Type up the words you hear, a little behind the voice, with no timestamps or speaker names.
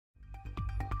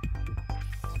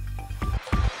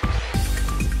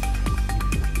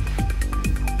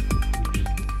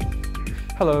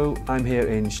Hello, I'm here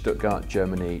in Stuttgart,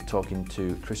 Germany, talking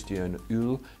to Christian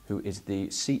Uhl, who is the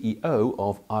CEO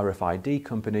of RFID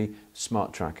company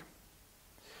SMARTRAC.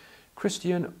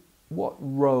 Christian, what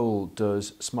role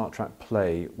does SMARTRAC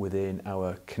play within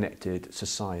our connected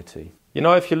society? You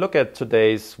know, if you look at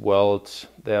today's world,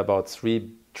 there are about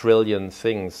 3 trillion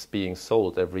things being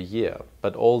sold every year.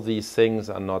 But all these things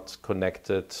are not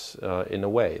connected in a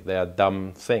way. They are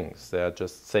dumb things. They are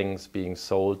just things being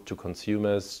sold to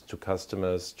consumers, to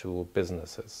customers, to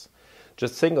businesses.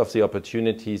 Just think of the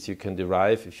opportunities you can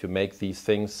derive if you make these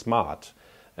things smart.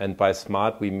 And by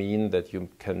smart, we mean that you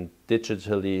can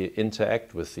digitally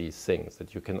interact with these things,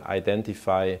 that you can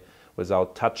identify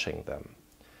without touching them.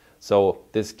 So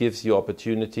this gives you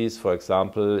opportunities. For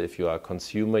example, if you are a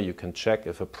consumer, you can check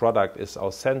if a product is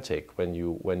authentic when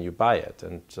you buy it.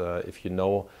 And if you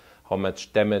know how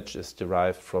much damage is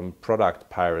derived from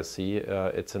product piracy,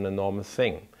 it's an enormous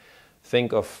thing.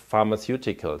 Think of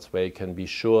pharmaceuticals, where you can be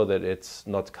sure that it's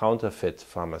not counterfeit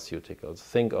pharmaceuticals.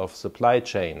 Think of supply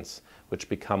chains, which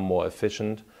become more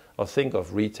efficient. Or think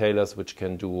of retailers, which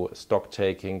can do stock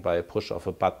taking by a push of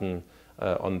a button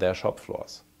on their shop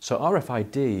floors. So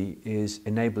RFID is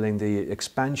enabling the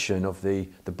expansion of the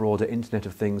broader Internet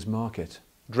of Things market.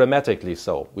 Dramatically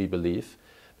so, we believe,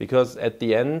 because at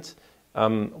the end,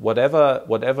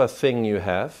 whatever thing you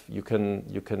have, you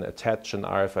can attach an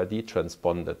RFID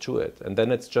transponder to it, and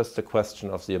then it's just a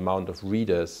question of the amount of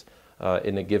readers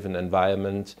in a given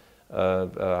environment,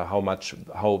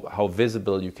 how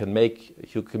visible you can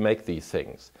make these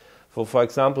things. For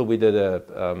example, we did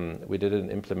an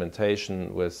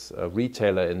implementation with a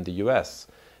retailer in the US,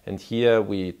 and here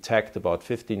we tagged about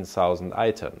 15,000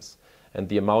 items, and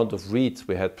the amount of reads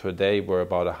we had per day were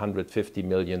about 150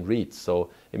 million reads.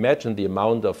 So imagine the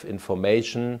amount of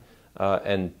information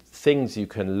and things you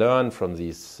can learn from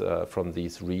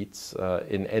these reads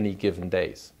in any given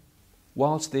days.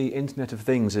 Whilst the Internet of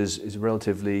Things is a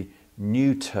relatively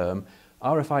new term,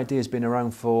 RFID has been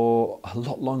around for a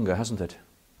lot longer, hasn't it?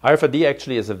 RFID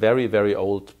actually is a very, very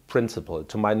old principle.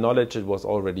 To my knowledge, it was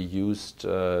already used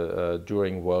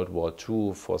during World War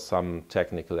II for some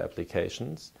technical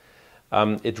applications.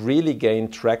 It really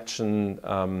gained traction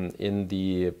in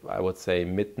the, I would say,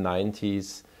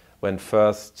 mid-90s, when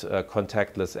first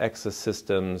contactless access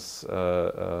systems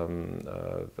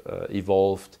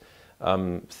evolved.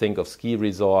 Think of ski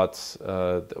resorts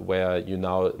where you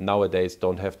nowadays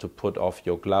don't have to put off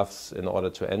your gloves in order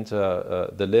to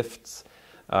enter the lifts.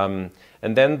 And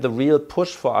then the real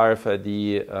push for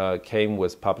RFID came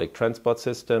with public transport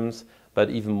systems, but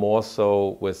even more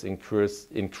so with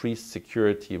increased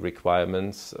security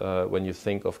requirements when you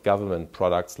think of government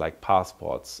products like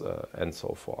passports and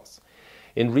so forth.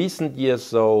 In recent years,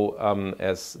 though,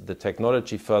 as the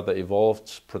technology further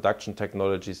evolved, production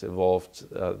technologies evolved,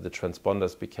 the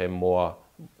transponders became more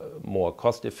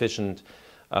cost efficient.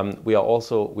 We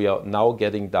are now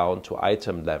getting down to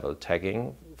item level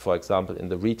tagging, for example, in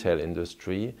the retail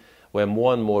industry, where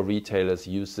more and more retailers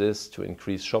use this to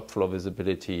increase shop floor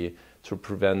visibility, to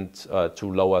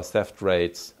lower theft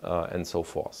rates, and so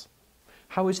forth.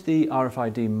 How is the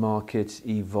RFID market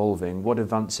evolving? What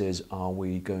advances are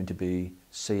we going to be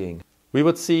seeing? We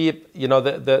would see, you know,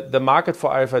 the market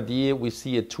for RFID. We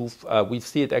see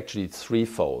it actually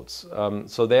threefold.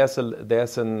 So there's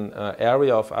an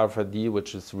area of RFID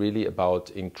which is really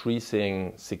about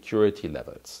increasing security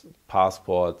levels: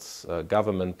 passports,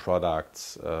 government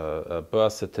products,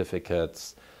 birth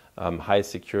certificates, high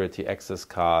security access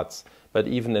cards. But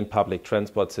even in public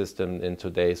transport system in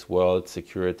today's world,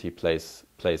 security plays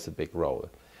a big role.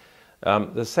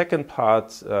 The second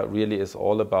part really is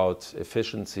all about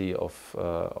efficiency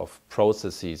of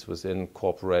processes within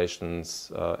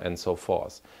corporations and so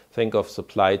forth. Think of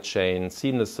supply chain,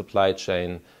 seamless supply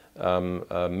chain,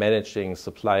 managing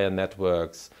supplier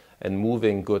networks and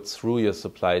moving goods through your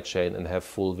supply chain and have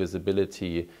full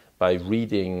visibility by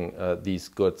reading these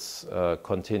goods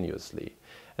continuously.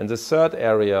 And the third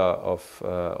area of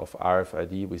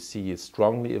RFID we see is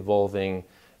strongly evolving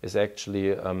is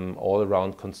actually all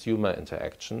around consumer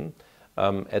interaction.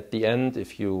 At the end,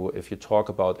 if you talk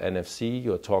about NFC,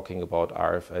 you're talking about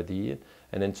RFID.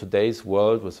 And in today's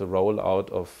world, with the rollout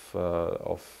of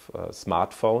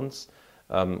smartphones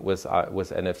with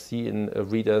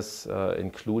NFC readers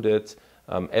included,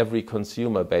 every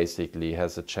consumer basically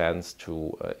has a chance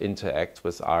to interact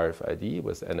with RFID,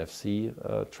 with NFC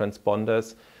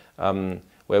transponders,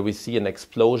 where we see an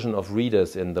explosion of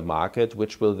readers in the market,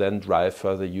 which will then drive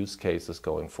further use cases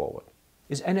going forward.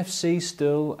 Is NFC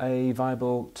still a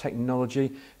viable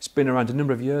technology? It's been around a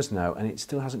number of years now, and it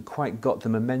still hasn't quite got the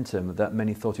momentum that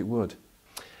many thought it would.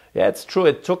 Yeah, it's true.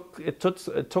 It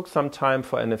took some time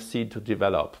for NFC to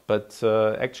develop, but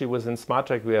actually within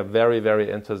SMARTRAC we are very, very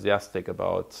enthusiastic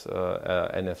about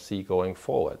NFC going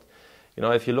forward. You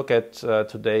know, if you look at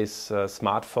today's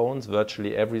smartphones,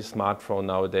 virtually every smartphone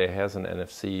nowadays has an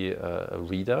NFC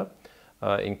reader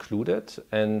included,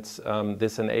 and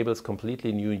this enables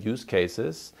completely new use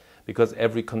cases because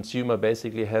every consumer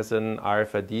basically has an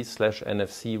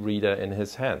RFID/NFC reader in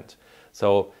his hand.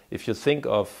 So if you think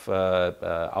of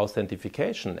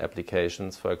authentication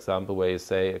applications, for example, where you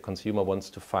say a consumer wants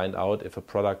to find out if a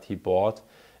product he bought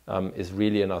is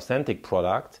really an authentic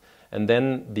product, and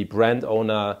then the brand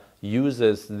owner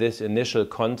uses this initial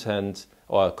content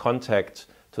or contact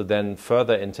to then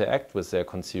further interact with their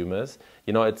consumers,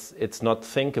 you know, it's not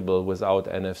thinkable without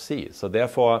NFC. So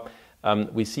therefore,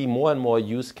 we see more and more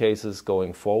use cases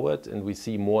going forward, and we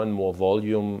see more and more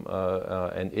volume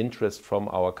and interest from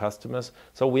our customers.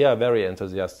 So we are very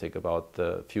enthusiastic about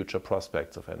the future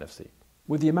prospects of NFC.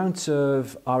 With the amount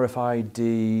of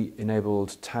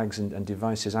RFID-enabled tags and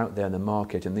devices out there in the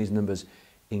market, and these numbers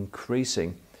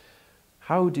increasing,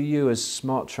 how do you as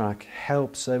SMARTRAC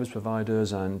help service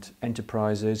providers and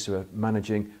enterprises who are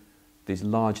managing these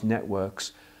large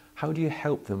networks? How do you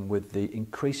help them with the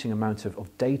increasing amount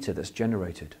of data that's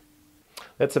generated?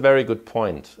 That's a very good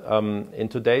point. In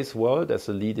today's world, as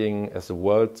the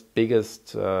world's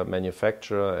biggest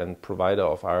manufacturer and provider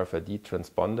of RFID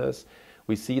transponders,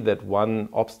 we see that one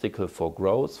obstacle for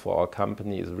growth for our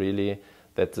company is really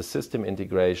that the system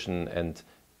integration and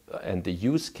the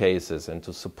use cases, and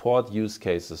to support use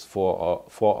cases for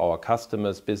our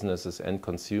customers, businesses and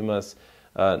consumers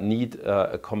need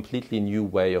a completely new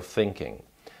way of thinking.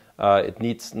 It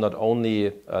needs not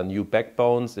only new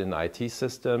backbones in IT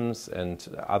systems and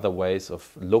other ways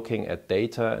of looking at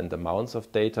data and amounts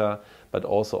of data, but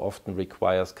also often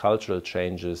requires cultural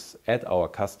changes at our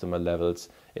customer levels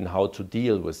in how to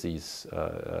deal with these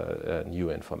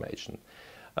new information.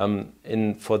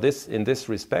 In this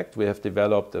respect, we have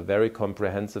developed a very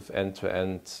comprehensive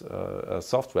end-to-end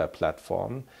software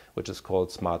platform, which is called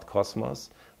SmartCosmos.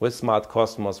 With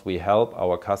SmartCosmos, we help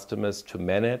our customers to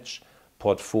manage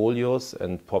portfolios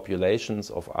and populations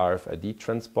of RFID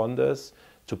transponders,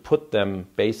 to put them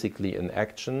basically in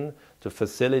action, to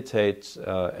facilitate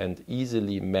and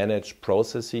easily manage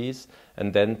processes,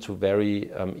 and then to very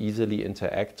easily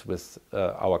interact with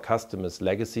our customers'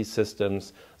 legacy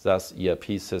systems, thus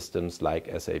ERP systems like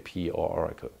SAP or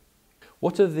Oracle.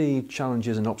 What are the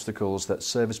challenges and obstacles that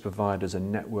service providers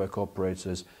and network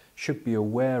operators should be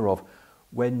aware of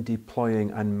when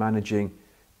deploying and managing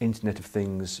Internet of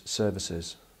Things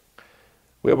services?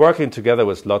 We're working together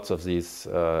with lots of these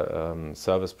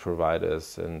service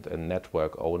providers and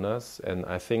network owners, and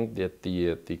I think that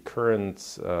the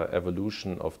current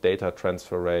evolution of data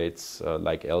transfer rates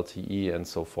like LTE and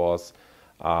so forth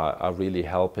are really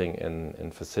helping in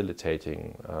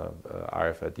facilitating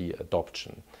RFID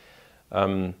adoption.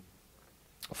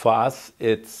 For us,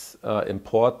 it's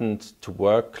important to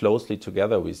work closely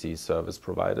together with these service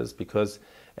providers, because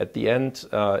at the end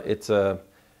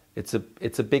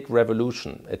it's a big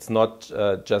revolution. It's not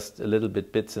just a little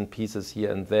bit bits and pieces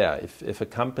here and there. If a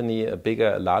company,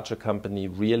 a larger company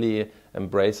really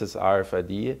embraces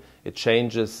RFID, it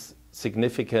changes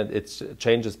it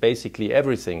changes basically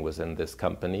everything within this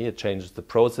company. It changes the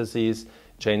processes,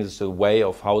 changes the way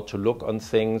of how to look on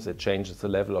things, it changes the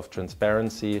level of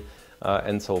transparency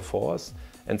and so forth.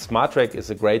 And SMARTRAC is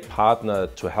a great partner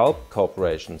to help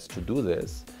corporations to do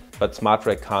this. But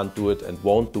SMARTRAC can't do it and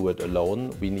won't do it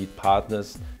alone. We need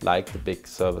partners like the big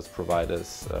service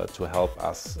providers to help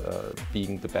us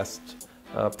being the best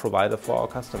provider for our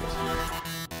customers.